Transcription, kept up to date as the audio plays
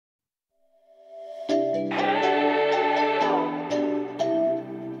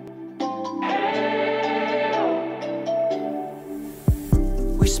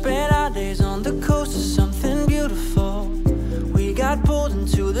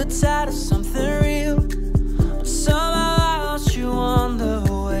the tide of something real. But somehow I lost you on the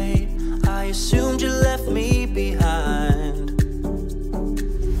way. I assumed you left me behind.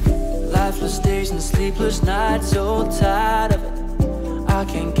 Lifeless days and sleepless nights, so tired of it. I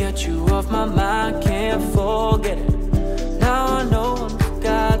can't get you off my mind, can't forget it. Now I know what I've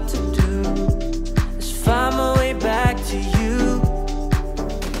got to do is find my way back to you.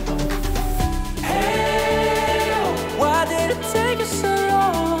 Hey, why did it take us so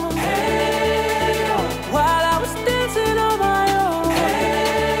long? Hey, while I was dancing on my own.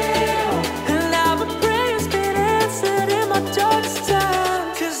 Hey, and now my prayers get answered in my darkest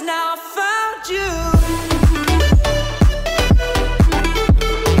time. 'Cause now I found you.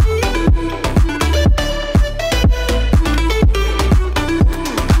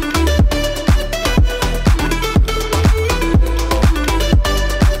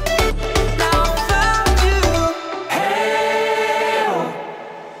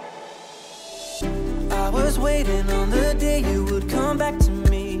 Waiting on the day you would come back to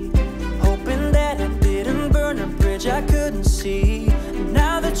me, hoping that I didn't burn a bridge I couldn't see. And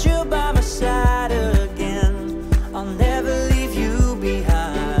now that you're by my side again, I'll never leave you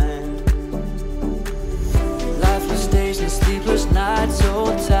behind. Lifeless days and sleepless nights, so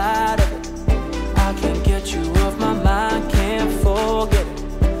tired of it. I can't get you off my mind, can't forget it.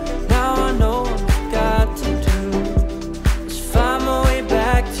 Now I know what I've got to do is find my way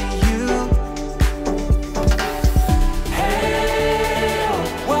back to you.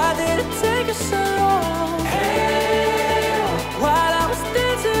 So long. Hey, while I was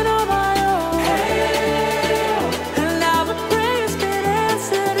dancing on my own. Hey, and now my prayers get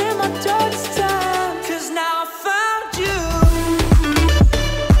answered in my darkest time. 'Cause now I found you.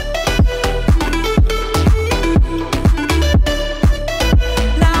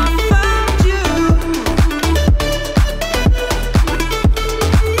 Now I found you.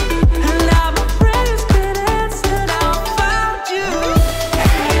 And now my prayers get answered. Now I found you.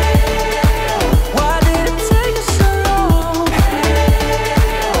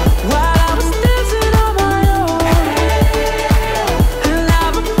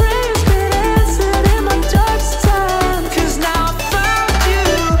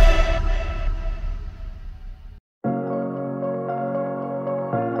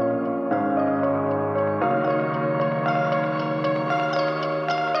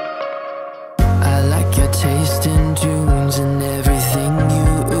 Taste in dunes and every